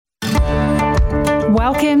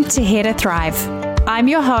Welcome to Here to Thrive. I'm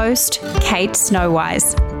your host, Kate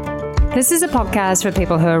Snowwise. This is a podcast for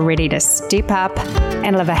people who are ready to step up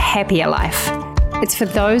and live a happier life. It's for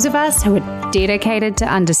those of us who are dedicated to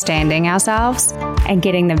understanding ourselves and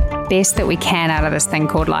getting the best that we can out of this thing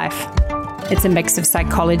called life. It's a mix of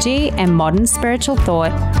psychology and modern spiritual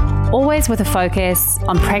thought, always with a focus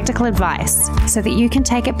on practical advice so that you can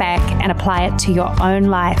take it back and apply it to your own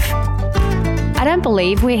life. I don't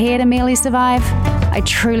believe we're here to merely survive. I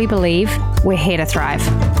truly believe we're here to thrive.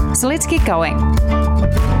 So let's get going.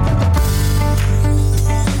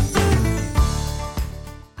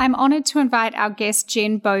 I'm honored to invite our guest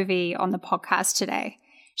Jen Bovey on the podcast today.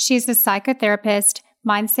 She's a psychotherapist,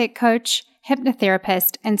 mindset coach,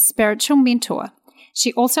 hypnotherapist, and spiritual mentor.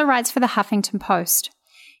 She also writes for the Huffington Post.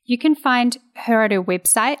 You can find her at her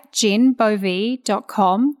website,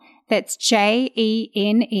 jenbovee.com. That's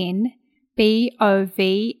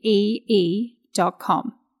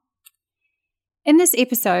JENNBOVEE.com. In this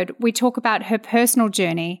episode, we talk about her personal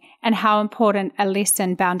journey and how important a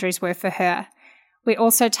lesson boundaries were for her. We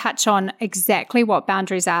also touch on exactly what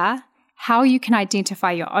boundaries are, how you can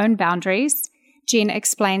identify your own boundaries. Jen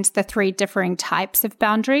explains the 3 differing types of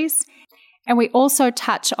boundaries. And we also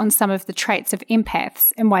touch on some of the traits of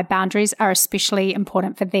empaths and why boundaries are especially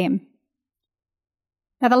important for them.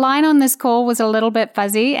 Now, the line on this call was a little bit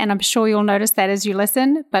fuzzy, and I'm sure you'll notice that as you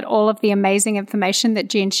listen, but all of the amazing information that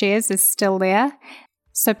Jen shares is still there.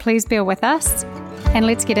 So please bear with us, and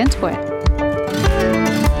let's get into it.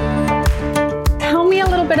 Tell me a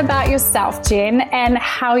little bit about yourself, Jen, and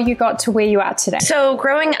how you got to where you are today. So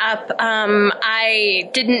growing up,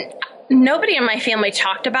 nobody in my family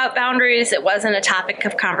talked about boundaries. It wasn't a topic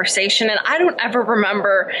of conversation. And I don't ever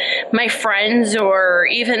remember my friends or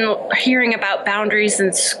even hearing about boundaries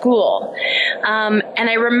in school. And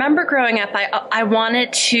I remember growing up, I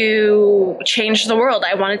wanted to change the world.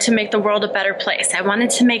 I wanted to make the world a better place. I wanted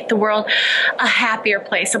to make the world a happier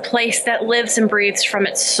place, a place that lives and breathes from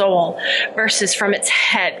its soul versus from its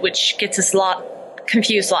head, which gets us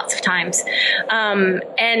confused lots of times.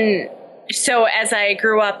 So as I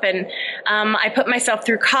grew up and I put myself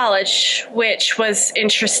through college, which was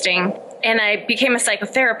interesting, and I became a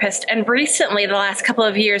psychotherapist. And recently, the last couple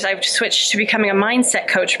of years, I've switched to becoming a mindset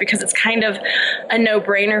coach because it's kind of a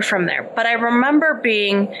no-brainer from there. But I remember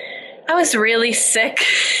I was really sick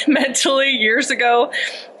mentally years ago.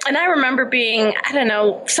 And I remember being,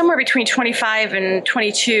 somewhere between 25 and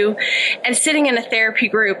 22 and sitting in a therapy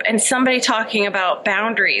group and somebody talking about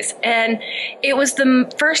boundaries. And it was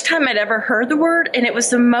the first time I'd ever heard the word, and it was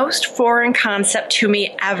the most foreign concept to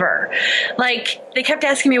me ever. Like, they kept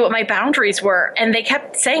asking me what my boundaries were, and they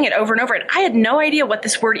kept saying it over and over. And I had no idea what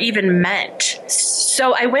this word even meant.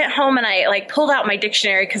 So I went home and I pulled out my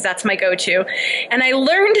dictionary because that's my go-to. And I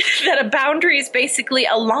learned that a boundary is basically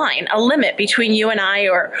a line, a limit between you and I,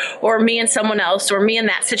 or me and someone else, or me in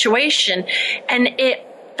that situation. And it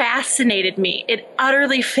fascinated me. It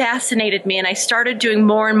utterly fascinated me. And I started doing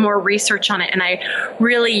more and more research on it. And I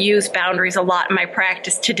really use boundaries a lot in my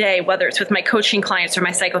practice today, whether it's with my coaching clients or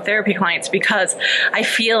my psychotherapy clients, because I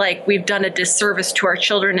feel like we've done a disservice to our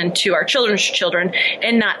children and to our children's children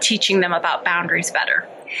in not teaching them about boundaries better.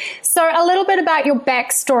 So a little bit about your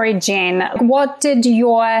backstory, Jen. What did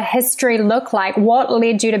your history look like? What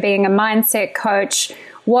led you to being a mindset coach?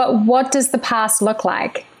 What does the past look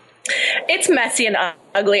like? It's messy and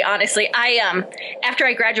ugly, honestly. After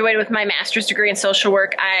I graduated with my master's degree in social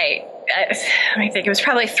work, I think it was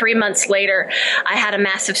probably 3 months later, I had a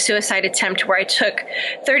massive suicide attempt where I took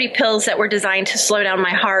 30 pills that were designed to slow down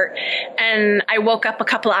my heart. And I woke up a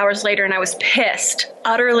couple hours later and I was pissed,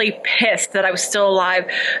 utterly pissed that I was still alive.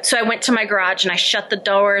 So I went to my garage and I shut the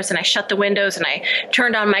doors and I shut the windows and I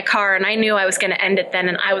turned on my car, and I knew I was going to end it then,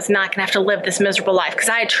 and I was not going to have to live this miserable life because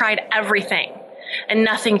I had tried everything and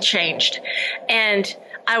nothing changed. And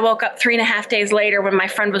I woke up 3.5 days later when my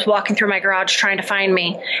friend was walking through my garage trying to find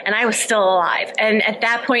me, and I was still alive. And at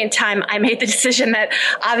that point in time, I made the decision that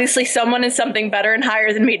obviously someone and something better and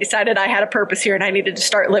higher than me decided I had a purpose here and I needed to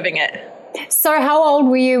start living it. So how old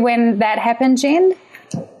were you when that happened, Jen?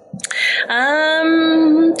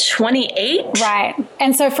 28. Right.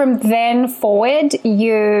 And so from then forward,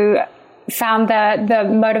 you found the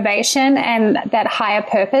motivation and that higher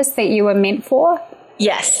purpose that you were meant for?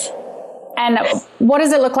 Yes. And what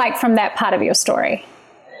does it look like from that part of your story?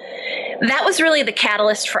 That was really the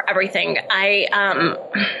catalyst for everything. I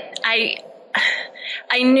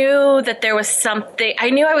I knew that there was something, I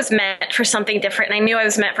knew I was meant for something different. And I knew I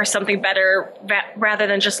was meant for something better rather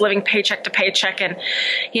than just living paycheck to paycheck and,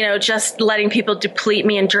 just letting people deplete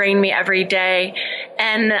me and drain me every day.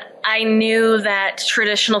 And I knew that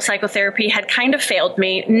traditional psychotherapy had kind of failed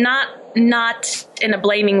me, not in a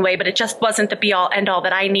blaming way, but it just wasn't the be all end all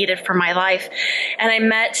that I needed for my life. And I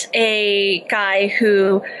met a guy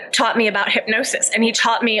who taught me about hypnosis, and he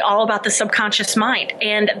taught me all about the subconscious mind.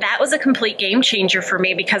 And that was a complete game changer for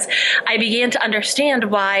me, because I began to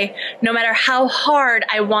understand why no matter how hard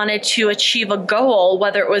I wanted to achieve a goal,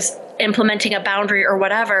 whether it was implementing a boundary or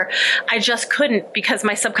whatever, I just couldn't, because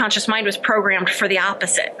my subconscious mind was programmed for the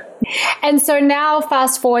opposite. And so now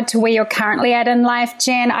fast forward to where you're currently at in life,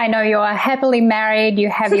 Jen. I know you're happily married. You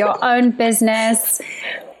have your own business.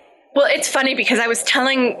 Well, it's funny because I was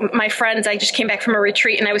telling my friends, I just came back from a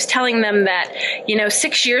retreat, and I was telling them that,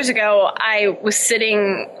 6 years ago, I was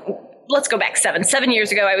sitting, let's go back 7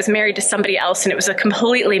 years ago, I was married to somebody else, and it was a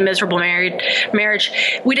completely miserable marriage.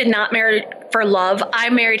 We did not marry for love.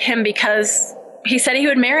 I married him because he said he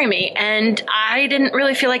would marry me, and I didn't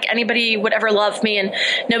really feel like anybody would ever love me, and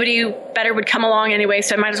nobody better would come along anyway,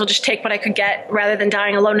 so I might as well just take what I could get rather than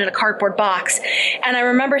dying alone in a cardboard box. And I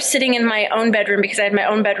remember sitting in my own bedroom, because I had my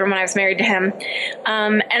own bedroom when I was married to him,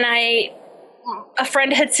 a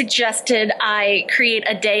friend had suggested I create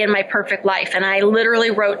a day in my perfect life, and I literally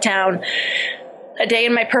wrote down a day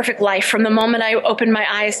in my perfect life from the moment I opened my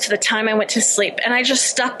eyes to the time I went to sleep, and I just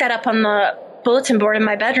stuck that up on the bulletin board in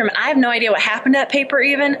my bedroom. And I have no idea what happened to that paper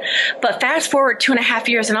even, but fast forward 2.5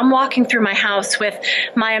 years, and I'm walking through my house with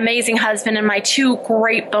my amazing husband and my 2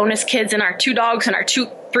 great bonus kids and our 2 dogs and our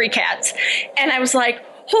 3 cats. And I was like,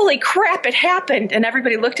 holy crap, it happened. And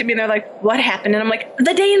everybody looked at me and they're like, what happened? And I'm like,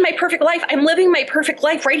 the day in my perfect life. I'm living my perfect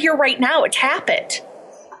life right here, right now. It's happened.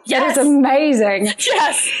 Yes. That is amazing.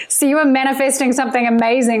 Yes. So you were manifesting something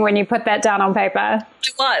amazing when you put that down on paper.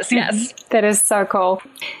 It was, yes. That is so cool.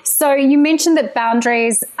 So you mentioned that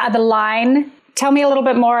boundaries are the line. Tell me a little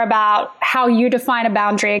bit more about how you define a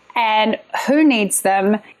boundary and who needs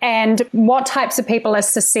them and what types of people are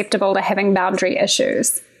susceptible to having boundary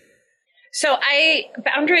issues. So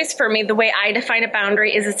boundaries for me, the way I define a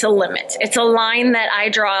boundary is it's a limit. It's a line that I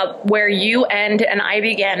draw where you end and I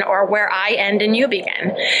begin, or where I end and you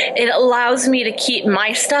begin. It allows me to keep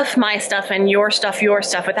my stuff, and your stuff,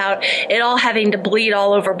 without it all having to bleed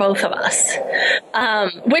all over both of us,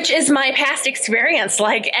 which is my past experience.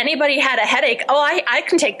 Like, anybody had a headache, oh, I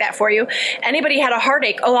can take that for you. Anybody had a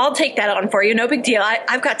heartache, oh, I'll take that on for you. No big deal.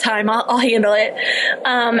 I've got time. I'll handle it.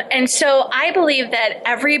 And so I believe that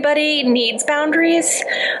everybody needs boundaries.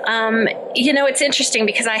 It's interesting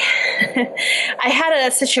because I had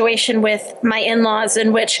a situation with my in-laws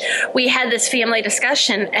in which we had this family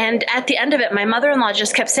discussion, and at the end of it, my mother-in-law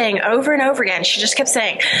just kept saying over and over again, she just kept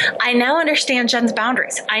saying, I now understand Jen's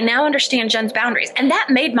boundaries. I now understand Jen's boundaries. And that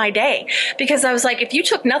made my day, because I was like, if you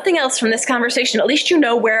took nothing else from this conversation, at least you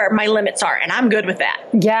know where my limits are, and I'm good with that.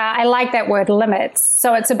 Yeah, I like that word, limits.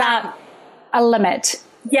 So it's about a limit.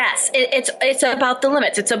 Yes, it's about the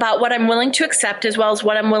limits. It's about what I'm willing to accept as well as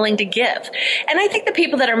what I'm willing to give. And I think the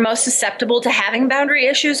people that are most susceptible to having boundary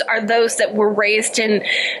issues are those that were raised in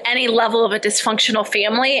any level of a dysfunctional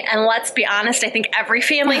family. And let's be honest, I think every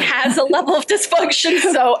family has a level of dysfunction,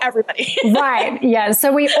 so everybody. Right, yeah.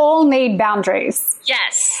 So we all need boundaries.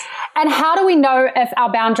 Yes. And how do we know if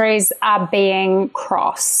our boundaries are being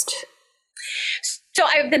crossed? So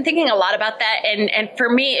I've been thinking a lot about that. And for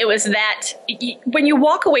me, it was that when you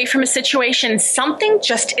walk away from a situation, something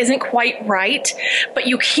just isn't quite right, but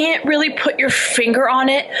you can't really put your finger on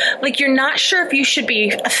it. Like, you're not sure if you should be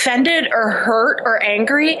offended or hurt or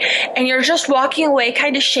angry, and you're just walking away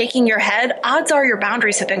kind of shaking your head. Odds are your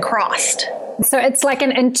boundaries have been crossed. So it's like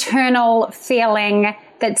an internal feeling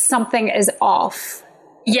that something is off.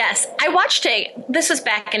 Yes. I watched this was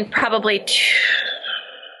back in probably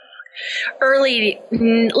late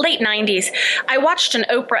 90s. I watched an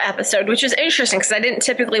Oprah episode, which was interesting because I didn't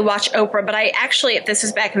typically watch Oprah, but this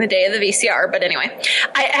was back in the day of the VCR. But anyway,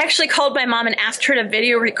 I actually called my mom and asked her to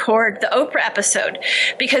video record the Oprah episode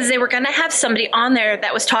because they were going to have somebody on there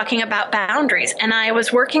that was talking about boundaries. And I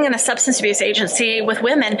was working in a substance abuse agency with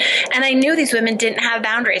women, and I knew these women didn't have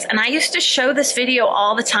boundaries. And I used to show this video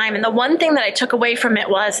all the time. And the one thing that I took away from it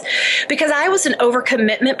was, because I was an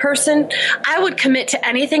overcommitment person, I would commit to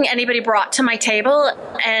anything anybody brought to my table,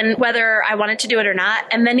 and whether I wanted to do it or not.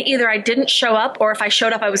 And then either I didn't show up, or if I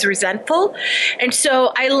showed up, I was resentful. And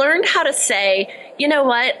so I learned how to say, you know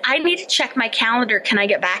what, I need to check my calendar. Can I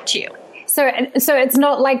get back to you? So it's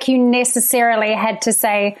not like you necessarily had to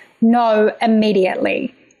say no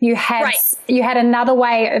immediately. You had another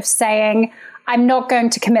way of saying, I'm not going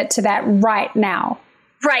to commit to that right now.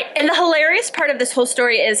 Right. And the hilarious part of this whole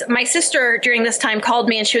story is my sister during this time called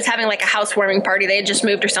me and she was having like a housewarming party. They had just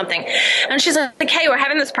moved or something. And she's like, hey, we're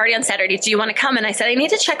having this party on Saturday. Do you want to come? And I said, I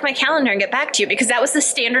need to check my calendar and get back to you, because that was the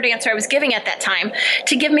standard answer I was giving at that time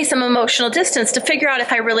to give me some emotional distance to figure out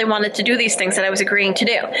if I really wanted to do these things that I was agreeing to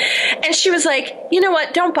do. And she was like, you know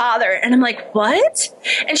what? Don't bother. And I'm like, what?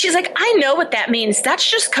 And she's like, I know what that means. That's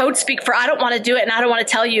just code speak for I don't want to do it and I don't want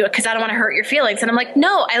to tell you because I don't want to hurt your feelings. And I'm like,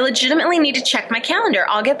 no, I legitimately need to check my calendar.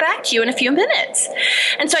 I'll get back to you in a few minutes.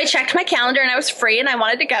 And so I checked my calendar and I was free and I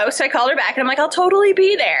wanted to go. So I called her back and I'm like, I'll totally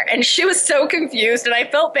be there. And she was so confused and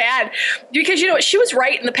I felt bad because, you know, she was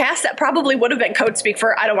right in the past. That probably would have been code speak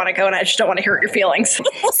for I don't want to go and I just don't want to hurt your feelings.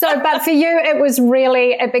 But for you,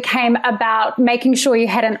 it became about making sure you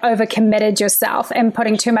hadn't overcommitted yourself and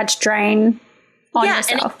putting too much drain on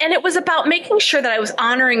yourself. And it was about making sure that I was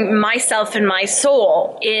honoring myself and my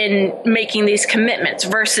soul in making these commitments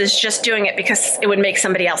versus just doing it because it would make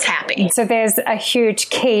somebody else happy. So there's a huge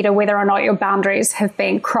key to whether or not your boundaries have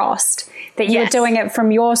been crossed, that you're doing it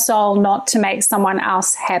from your soul, not to make someone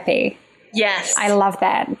else happy. Yes. I love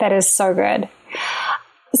that. That is so good.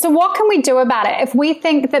 So what can we do about it? If we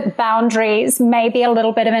think that boundaries may be a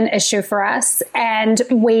little bit of an issue for us and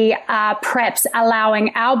we are perhaps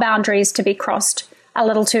allowing our boundaries to be crossed a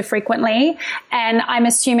little too frequently, and I'm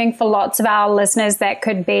assuming for lots of our listeners that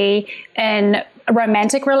could be in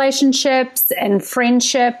romantic relationships and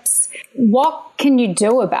friendships, what can you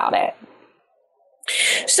do about it?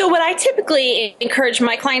 So what I typically encourage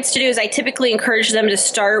my clients to do is I typically encourage them to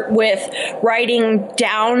start with writing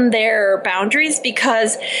down their boundaries,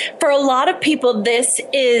 because for a lot of people, this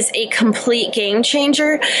is a complete game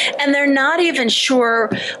changer and they're not even sure.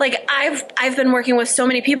 Like I've been working with so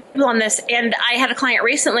many people on this, and I had a client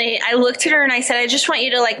recently. I looked at her and I said, I just want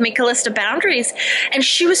you to like make a list of boundaries. And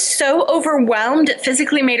she was so overwhelmed, it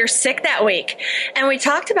physically made her sick that week. And we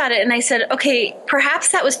talked about it and I said, okay, perhaps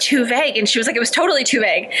that was too vague. And she was like, it was totally too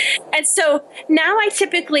vague. And so now I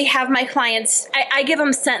typically have my clients, I give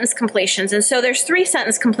them sentence completions. And so there's 3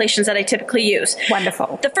 sentence completions that I typically use.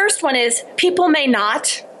 Wonderful. The first one is people may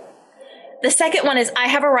not. The second one is I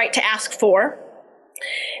have a right to ask for.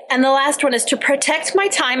 And the last one is to protect my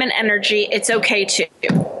time and energy. It's okay to.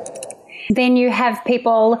 Then you have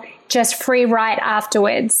people just free write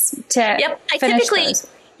afterwards to finish those.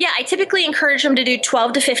 I typically encourage them to do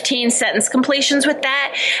 12 to 15 sentence completions with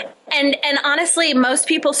that. And honestly, most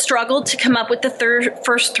people struggle to come up with the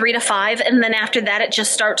first 3 to 5. And then after that, it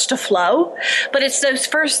just starts to flow. But it's those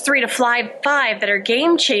first 3 to 5 that are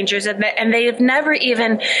game changers. And they've never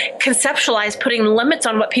even conceptualized putting limits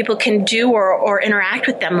on what people can do or interact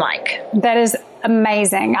with them like. That is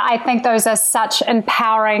amazing. I think those are such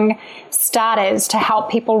empowering starters to help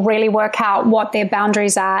people really work out what their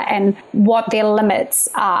boundaries are and what their limits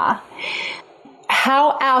are.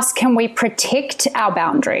 How else can we protect our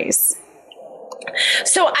boundaries?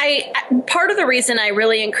 So part of the reason I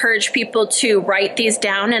really encourage people to write these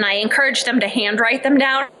down, and I encourage them to handwrite them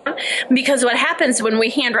down, because what happens when we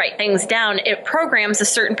handwrite things down, it programs a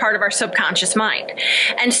certain part of our subconscious mind.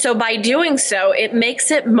 And so by doing so, it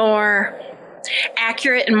makes it more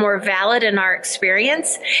accurate and more valid in our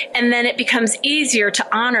experience, and then it becomes easier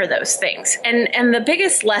to honor those things. And the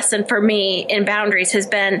biggest lesson for me in boundaries has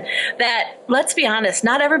been that, let's be honest,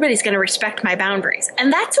 not everybody's going to respect my boundaries,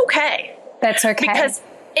 and that's okay. That's okay. Because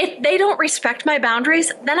if they don't respect my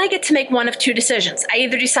boundaries, then I get to make one of 2 decisions. I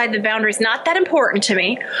either decide the boundary is not that important to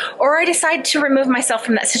me, or I decide to remove myself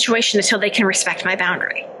from that situation until they can respect my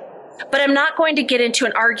boundary. But I'm not going to get into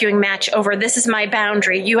an arguing match over this is my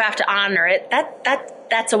boundary, you have to honor it.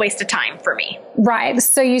 That's a waste of time for me. Right.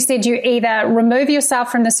 So you said you either remove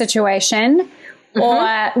yourself from the situation or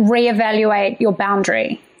reevaluate your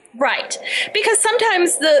boundary. Right. Because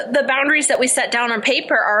sometimes the boundaries that we set down on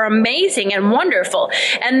paper are amazing and wonderful.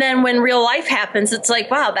 And then when real life happens, it's like,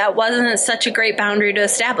 wow, that wasn't such a great boundary to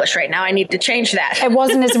establish right now. I need to change that. It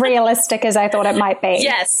wasn't as realistic as I thought it might be.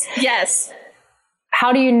 Yes.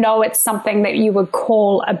 How do you know it's something that you would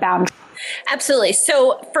call a boundary? Absolutely.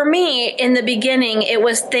 So for me, in the beginning, it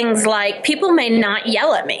was things like people may not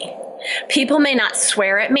yell at me. People may not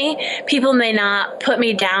swear at me. People may not put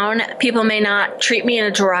me down. People may not treat me in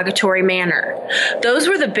a derogatory manner. Those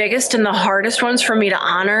were the biggest and the hardest ones for me to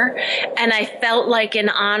honor. And I felt like in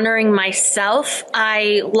honoring myself,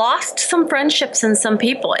 I lost some friendships and some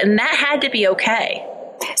people, and that had to be okay.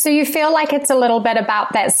 So you feel like it's a little bit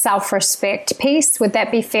about that self-respect piece. Would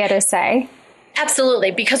that be fair to say?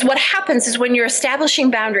 Absolutely. Because what happens is when you're establishing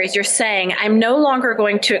boundaries, you're saying, I'm no longer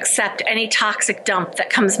going to accept any toxic dump that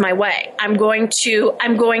comes my way. I'm going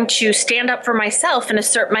to stand up for myself and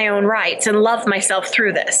assert my own rights and love myself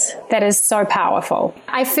through this. That is so powerful.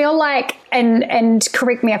 I feel like, and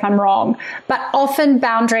correct me if I'm wrong, but often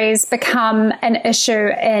boundaries become an issue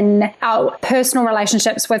in our personal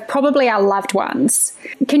relationships with probably our loved ones.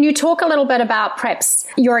 Can you talk a little bit about perhaps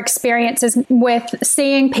your experiences with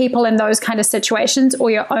seeing people in those kind of situations or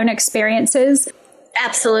your own experiences?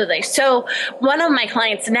 Absolutely. So one of my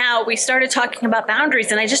clients now, we started talking about boundaries,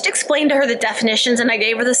 and I just explained to her the definitions, and I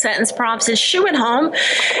gave her the sentence prompts, and she went home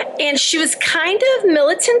and she was kind of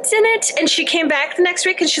militant in it. And she came back the next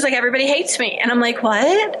week and she's like, everybody hates me. And I'm like, what?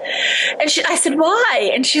 And I said,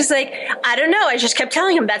 why? And she's like, I don't know. I just kept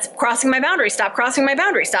telling him that's crossing my boundary. Stop crossing my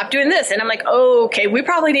boundary. Stop doing this. And I'm like, oh, okay, we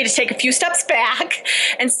probably need to take a few steps back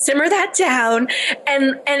and simmer that down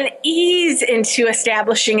and ease into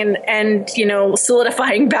establishing and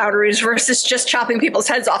solidifying boundaries versus just chopping people's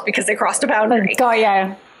heads off because they crossed a boundary. Oh,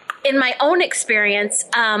 yeah. In my own experience,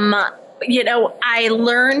 I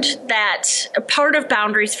learned that a part of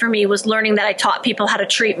boundaries for me was learning that I taught people how to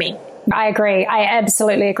treat me. I agree. I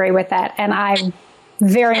absolutely agree with that. And I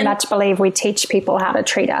very much believe we teach people how to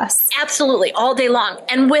treat us. Absolutely, all day long.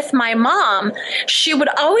 And with my mom, she would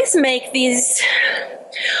always make these,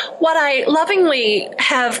 what I lovingly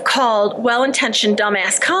have called well-intentioned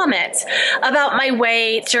dumbass comments about my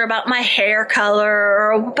weight or about my hair color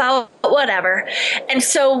or about whatever. And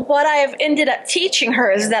so what I've ended up teaching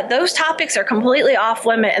her is that those topics are completely off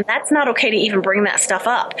limit, and that's not okay to even bring that stuff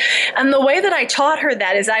up. And the way that I taught her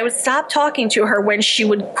that is I would stop talking to her when she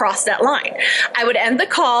would cross that line. I would end the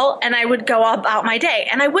call and I would go about my day,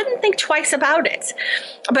 and I wouldn't think twice about it.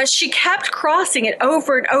 But she kept crossing it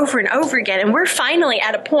over and over and over again. And we're finally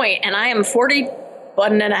at a point, and I am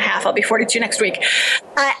 41 and a half. I'll be 42 next week.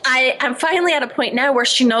 I'm finally at a point now where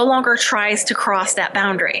she no longer tries to cross that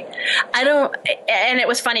boundary. And it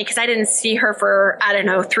was funny because I didn't see her for,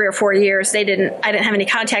 3 or 4 years. I didn't have any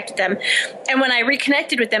contact with them. And when I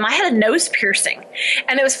reconnected with them, I had a nose piercing.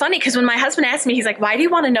 And it was funny because when my husband asked me, he's like, why do you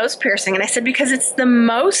want a nose piercing? And I said, because it's the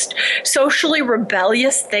most socially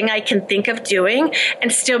rebellious thing I can think of doing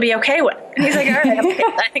and still be okay with. And he's like, all right, okay,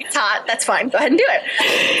 I think it's hot. That's fine. Go ahead and do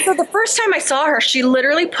it. So the first time I saw her, she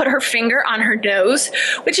literally put her finger on her nose,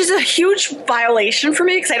 which is a huge violation for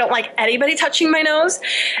me because I don't like anybody touching my nose.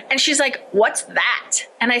 And she's like, what's that?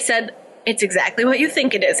 And I said, it's exactly what you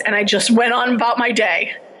think it is. And I just went on about my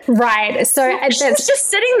day. Right. So she was just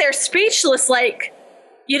sitting there speechless, like,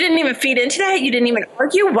 you didn't even feed into that? You didn't even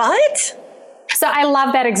argue? What? So I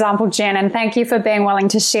love that example, Jen, and thank you for being willing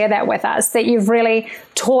to share that with us, that you've really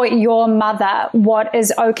taught your mother what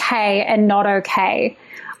is okay and not okay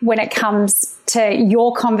when it comes to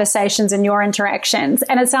your conversations and your interactions.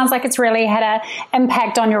 And it sounds like it's really had an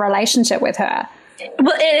impact on your relationship with her.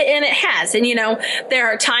 Well, and it has. And, there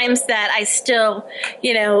are times that I still,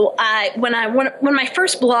 when my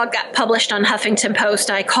first blog got published on Huffington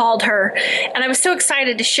Post, I called her and I was so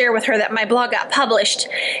excited to share with her that my blog got published.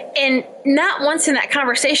 And not once in that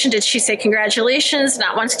conversation did she say congratulations.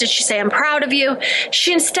 Not once did she say I'm proud of you.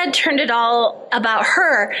 She instead turned it all about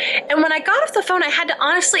her. And when I got off the phone, I had to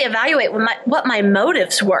honestly evaluate what my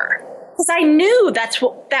motives were. Because I knew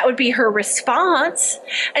that would be her response.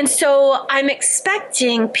 And so I'm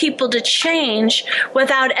expecting people to change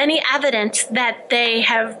without any evidence that they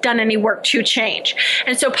have done any work to change.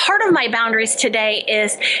 And so part of my boundaries today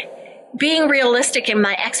is being realistic in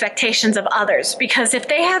my expectations of others, because if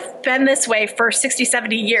they have been this way for 60,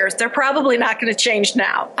 70 years, they're probably not going to change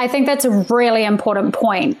now. I think that's a really important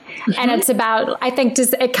point. Mm-hmm. And it's about, I think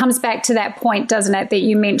it comes back to that point, doesn't it, that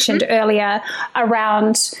you mentioned mm-hmm. earlier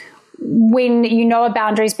around when you know a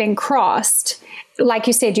boundary is being crossed. Like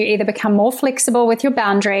you said, you either become more flexible with your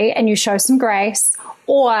boundary and you show some grace,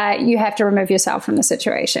 or you have to remove yourself from the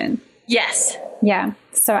situation. Yes. Yeah.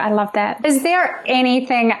 So I love that. Is there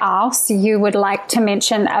anything else you would like to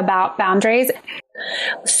mention about boundaries?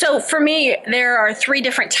 So for me, there are 3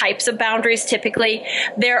 different types of boundaries. Typically,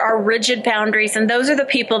 there are rigid boundaries, and those are the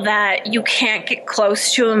people that you can't get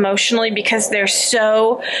close to emotionally because they're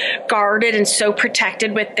so guarded and so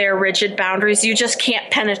protected with their rigid boundaries. You just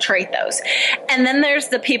can't penetrate those. And then there's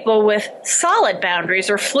the people with solid boundaries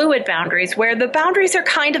or fluid boundaries, where the boundaries are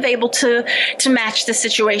kind of able to match the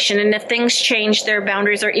situation. And if things change, their boundaries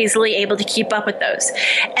boundaries are easily able to keep up with those.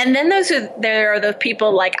 And then there are those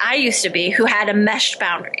people like I used to be who had enmeshed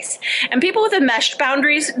boundaries. And people with enmeshed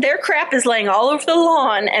boundaries, their crap is laying all over the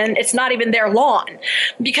lawn, and it's not even their lawn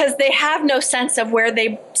because they have no sense of where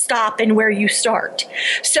they stop and where you start.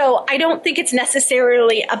 So I don't think it's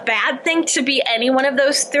necessarily a bad thing to be any one of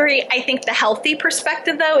those three. I think the healthy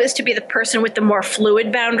perspective, though, is to be the person with the more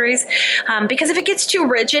fluid boundaries, because if it gets too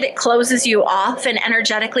rigid, it closes you off, and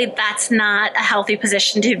energetically, that's not a healthy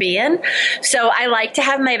position to be in. So I like to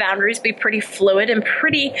have my boundaries be pretty fluid and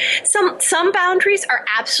some boundaries are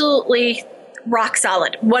absolutely rock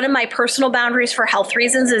solid. One of my personal boundaries for health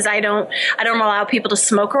reasons is I don't allow people to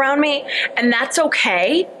smoke around me, and that's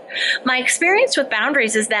okay. My experience with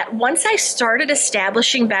boundaries is that once I started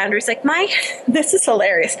establishing boundaries, this is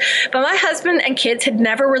hilarious, but my husband and kids had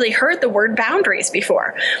never really heard the word boundaries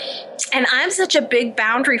before. And I'm such a big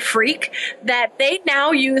boundary freak that they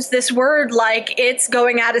now use this word like it's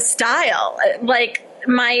going out of style. Like,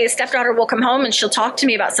 my stepdaughter will come home and she'll talk to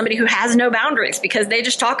me about somebody who has no boundaries because they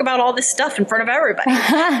just talk about all this stuff in front of everybody.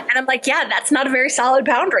 And I'm like, yeah, that's not a very solid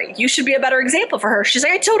boundary. You should be a better example for her. She's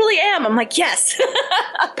like, I totally am. I'm like, yes.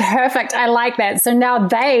 Perfect. I like that. So now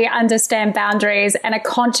they understand boundaries and are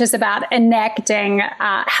conscious about enacting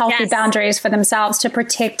healthy boundaries for themselves to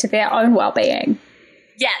protect their own well-being.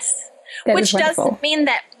 Yes. Which doesn't mean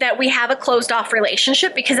that we have a closed off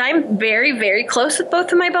relationship, because I'm very, very close with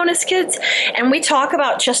both of my bonus kids and we talk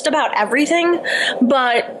about just about everything.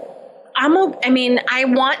 But I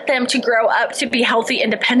want them to grow up to be healthy,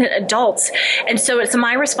 independent adults. And so it's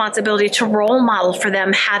my responsibility to role model for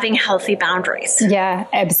them having healthy boundaries. Yeah,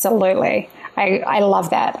 absolutely. I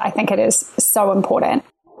love that. I think it is so important.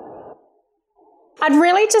 I'd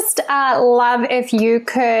really just love if you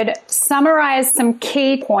could summarize some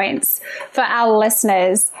key points for our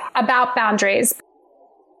listeners about boundaries.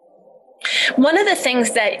 One of the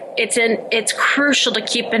things that it's crucial to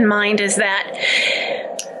keep in mind is that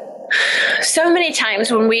so many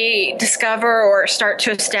times when we discover or start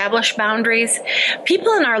to establish boundaries,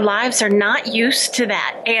 people in our lives are not used to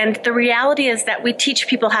that. And the reality is that we teach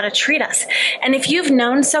people how to treat us. And if you've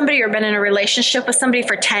known somebody or been in a relationship with somebody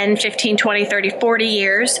for 10, 15, 20, 30, 40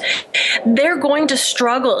 years, they're going to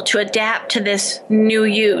struggle to adapt to this new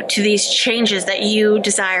you, to these changes that you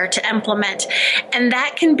desire to implement. And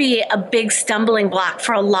that can be a big stumbling block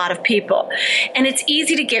for a lot of people. And it's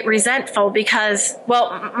easy to get resentful because,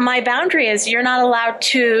 well, my boundary is you're not allowed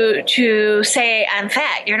to say I'm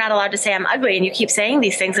fat. You're not allowed to say I'm ugly. And you keep saying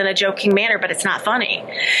these things in a joking manner, but it's not funny.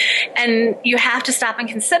 And you have to stop and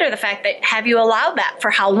consider the fact that, have you allowed that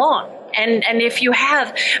for how long? And if you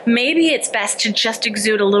have, maybe it's best to just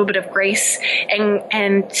exude a little bit of grace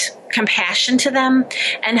and compassion to them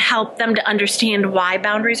and help them to understand why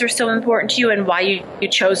boundaries are so important to you and why you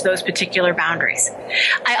chose those particular boundaries.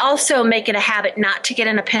 I also make it a habit not to get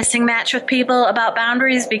in a pissing match with people about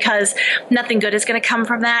boundaries because nothing good is going to come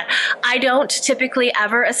from that. I don't typically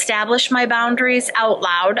ever establish my boundaries out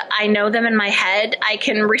loud. I know them in my head. I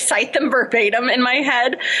can recite them verbatim in my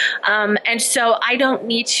head. And so I don't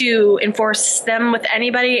need to enforce them with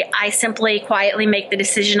anybody. I simply quietly make the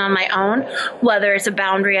decision on my own, whether it's a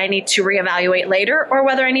boundary I need to reevaluate later or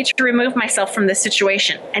whether I need to remove myself from this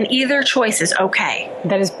situation. And either choice is okay.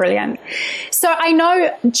 That is brilliant. So I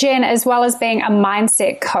know, Jen, as well as being a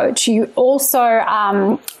mindset coach, you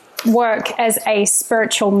also work as a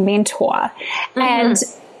spiritual mentor. Mm-hmm.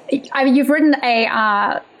 And you've written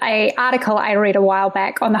a article I read a while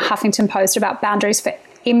back on the Huffington Post about boundaries for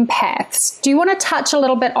empaths. Do you want to touch a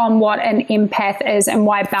little bit on what an empath is and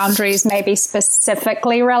why boundaries may be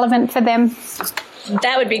specifically relevant for them?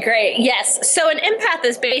 That would be great. Yes. So an empath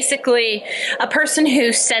is basically a person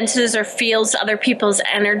who senses or feels other people's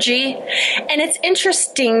energy. And it's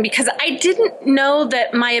interesting because I didn't know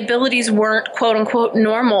that my abilities weren't quote unquote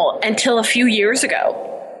normal until a few years ago.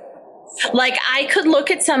 Like, I could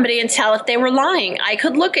look at somebody and tell if they were lying. I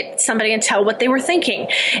could look at somebody and tell what they were thinking.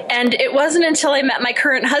 And it wasn't until I met my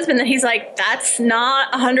current husband that he's like, that's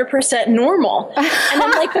not 100% normal. And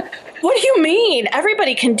I'm like, what do you mean?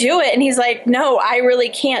 Everybody can do it. And he's like, no, I really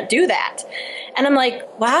can't do that. And I'm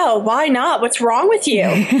like, wow, why not? What's wrong with you?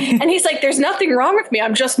 And he's like, there's nothing wrong with me.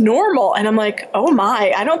 I'm just normal. And I'm like, oh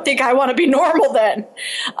my, I don't think I want to be normal then.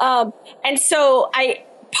 And so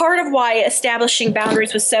part of why establishing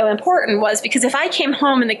boundaries was so important was because if I came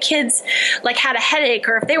home and the kids like had a headache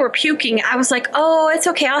or if they were puking, I was like, oh, it's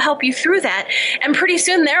okay. I'll help you through that. And pretty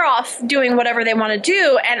soon they're off doing whatever they want to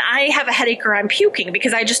do. And I have a headache or I'm puking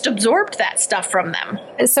because I just absorbed that stuff from them.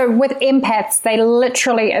 So with empaths, they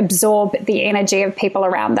literally absorb the energy of people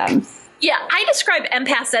around them. Yeah, I describe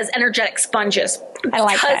empaths as energetic sponges. I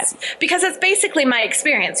like that. Because it's basically my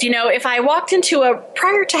experience. If I walked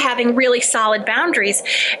prior to having really solid boundaries,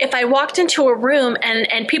 if I walked into a room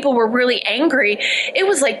and people were really angry, it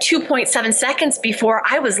was like 2.7 seconds before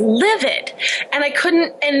I was livid. And I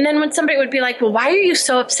couldn't, and then when somebody would be like, well, why are you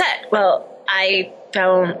so upset? Well, I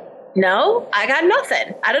don't know. I got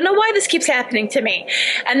nothing. I don't know why this keeps happening to me.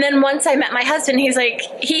 And then once I met my husband, he's like,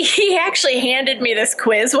 he actually handed me this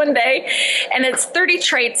quiz one day, and it's 30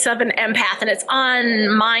 traits of an empath, and it's on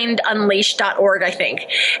mindunleashed.org, I think.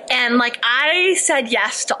 And like, I said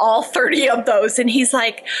yes to all 30 of those. And he's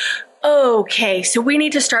like, okay, so we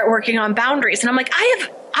need to start working on boundaries. And I'm like, I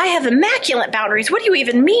have immaculate boundaries. What do you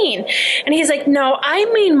even mean? And he's like, no, I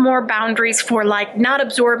mean more boundaries for like not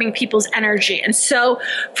absorbing people's energy. And so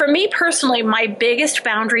for me personally, my biggest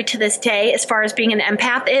boundary to this day, as far as being an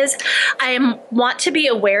empath, is I want to be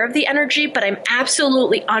aware of the energy, but I'm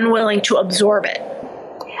absolutely unwilling to absorb it.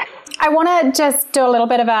 I want to just do a little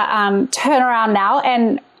bit of a turnaround now,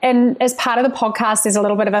 and as part of the podcast is a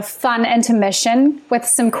little bit of a fun intermission with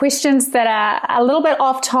some questions that are a little bit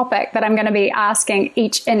off topic that I'm going to be asking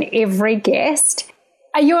each and every guest.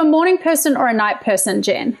 Are you a morning person or a night person,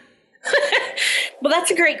 Jen? Well, that's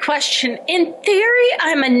a great question. In theory,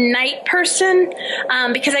 I'm a night person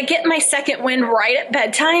because I get my second wind right at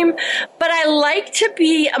bedtime. But I like to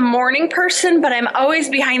be a morning person, but I'm always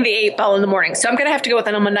behind the 8 ball in the morning. So I'm going to have to go with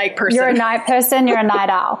I'm a night person. You're a night person. You're a night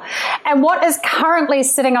owl. And what is currently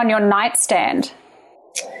sitting on your nightstand?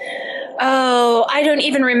 Oh, I don't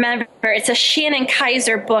even remember. It's a Shannon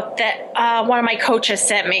Kaiser book that one of my coaches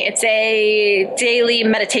sent me. It's a daily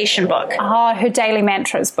meditation book. Oh, her daily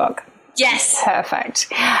mantras book. Yes. Perfect.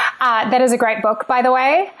 That is a great book, by the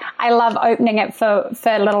way. I love opening it for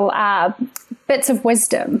little bits of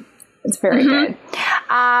wisdom. It's very good.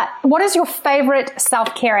 What is your favorite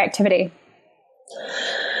self-care activity?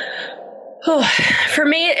 For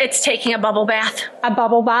me, it's taking a bubble bath. A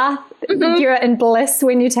bubble bath? Mm-hmm. You're in bliss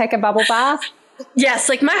when you take a bubble bath? Yes.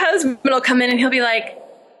 Like my husband will come in and he'll be like,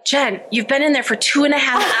 Jen, you've been in there for 2.5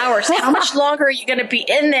 hours. How much longer are you going to be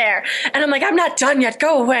in there? And I'm like, I'm not done yet.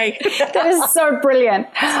 Go away. That is so brilliant.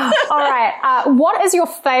 All right. What is your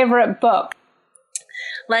favorite book?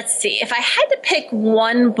 Let's see. If I had to pick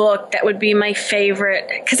one book that would be my favorite,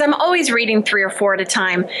 because I'm always reading 3 or 4 at a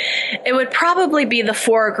time, it would probably be The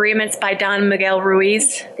 4 Agreements by Don Miguel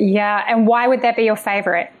Ruiz. Yeah. And why would that be your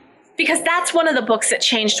favorite? Because that's one of the books that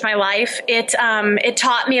changed my life. It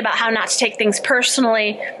taught me about how not to take things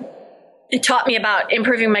personally. It taught me about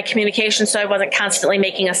improving my communication so I wasn't constantly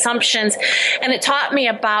making assumptions. And it taught me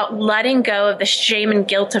about letting go of the shame and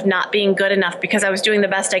guilt of not being good enough because I was doing the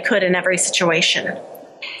best I could in every situation.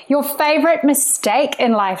 Your favorite mistake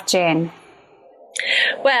in life, Jen?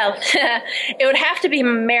 Well, it would have to be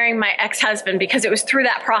marrying my ex-husband because it was through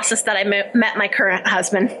that process that I met my current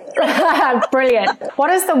husband. Brilliant.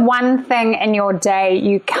 What is the one thing in your day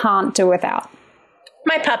you can't do without?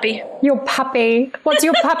 My puppy. Your puppy. What's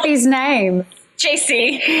your puppy's name?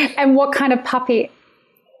 JC. And what kind of puppy?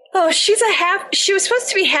 Oh, she was supposed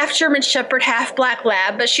to be half German Shepherd, half Black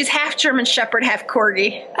Lab, but she's half German Shepherd, half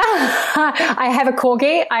Corgi. I have a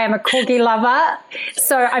Corgi. I am a Corgi lover.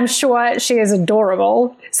 So I'm sure she is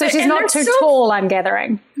adorable. So she's not too tall, I'm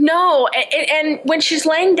gathering. No. And when she's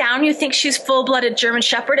laying down, you think she's full-blooded German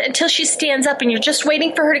Shepherd until she stands up and you're just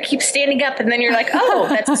waiting for her to keep standing up. And then you're like, oh,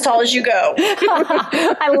 that's as tall as you go.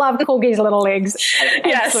 I love Corgi's little legs.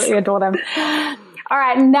 I absolutely adore them. All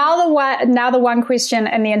right, now the one question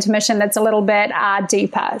in the intermission that's a little bit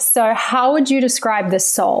deeper. So how would you describe the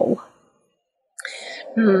soul?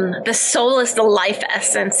 The soul is the life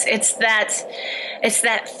essence. It's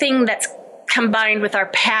that thing that's combined with our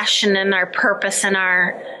passion and our purpose and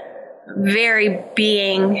our very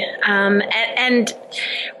being. And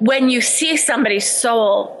when you see somebody's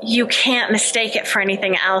soul, you can't mistake it for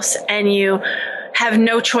anything else, and you have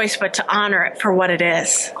no choice but to honor it for what it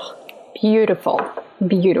is. Beautiful.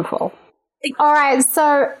 Beautiful. All right.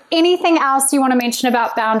 So anything else you want to mention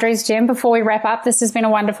about boundaries, Jen, before we wrap up? This has been a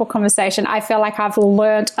wonderful conversation. I feel like I've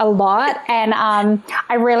learned a lot, and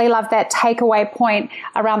I really love that takeaway point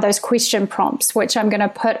around those question prompts, which I'm going to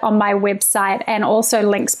put on my website, and also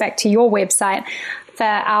links back to your website for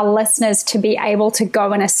our listeners to be able to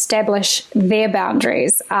go and establish their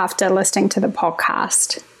boundaries after listening to the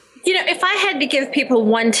podcast. You know, if I had to give people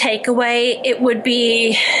one takeaway, it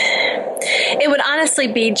would honestly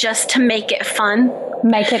be just to make it fun.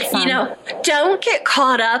 Make it fun. You know, don't get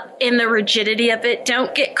caught up in the rigidity of it.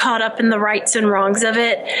 Don't get caught up in the rights and wrongs of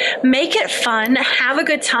it. Make it fun. Have a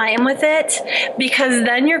good time with it, because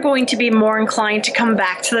then you're going to be more inclined to come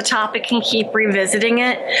back to the topic and keep revisiting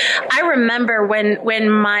it. I remember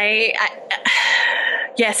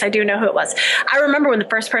yes, I do know who it was. I remember when the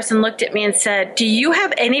first person looked at me and said, "Do you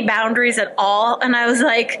have any boundaries at all?" And I was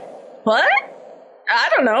like, "What? I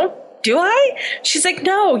don't know. Do I?" She's like,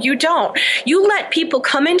 "No, you don't. You let people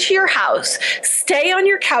come into your house, stay on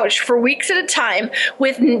your couch for weeks at a time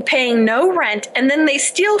with paying no rent, and then they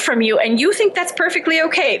steal from you, and you think that's perfectly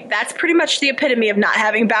okay." That's pretty much the epitome of not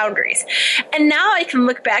having boundaries. And now I can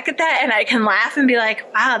look back at that and I can laugh and be like,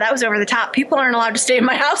 wow, that was over the top. People aren't allowed to stay in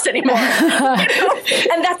my house anymore.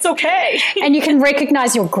 And that's okay. And you can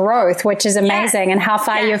recognize your growth, which is amazing, and how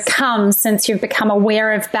far you've come since you've become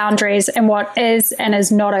aware of boundaries and what is and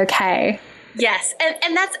is not okay. Yes.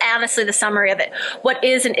 And that's honestly the summary of it. What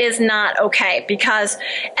is and is not okay. Because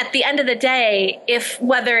at the end of the day,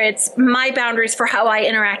 whether it's my boundaries for how I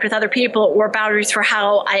interact with other people or boundaries for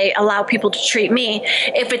how I allow people to treat me,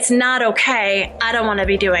 if it's not okay, I don't want to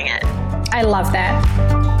be doing it. I love that.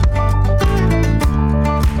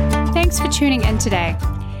 Thanks for tuning in today.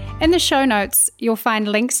 In the show notes, you'll find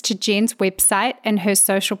links to Jen's website and her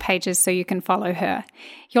social pages so you can follow her.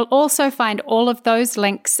 You'll also find all of those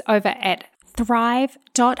links over at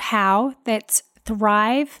thrive.how, that's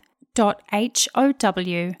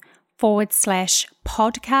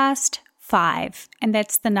thrive.how/podcast5, and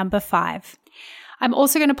that's the number 5. I'm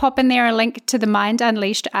also going to pop in there a link to the Mind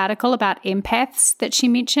Unleashed article about empaths that she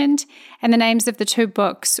mentioned, and the names of the 2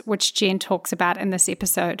 books which Jen talks about in this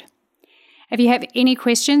episode. If you have any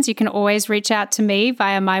questions, you can always reach out to me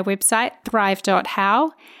via my website,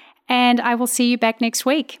 thrive.how, and I will see you back next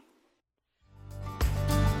week.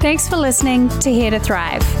 Thanks for listening to Here to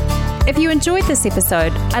Thrive. If you enjoyed this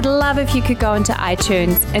episode, I'd love if you could go into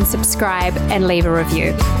iTunes and subscribe and leave a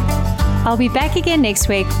review. I'll be back again next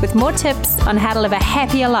week with more tips on how to live a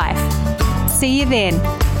happier life. See you then.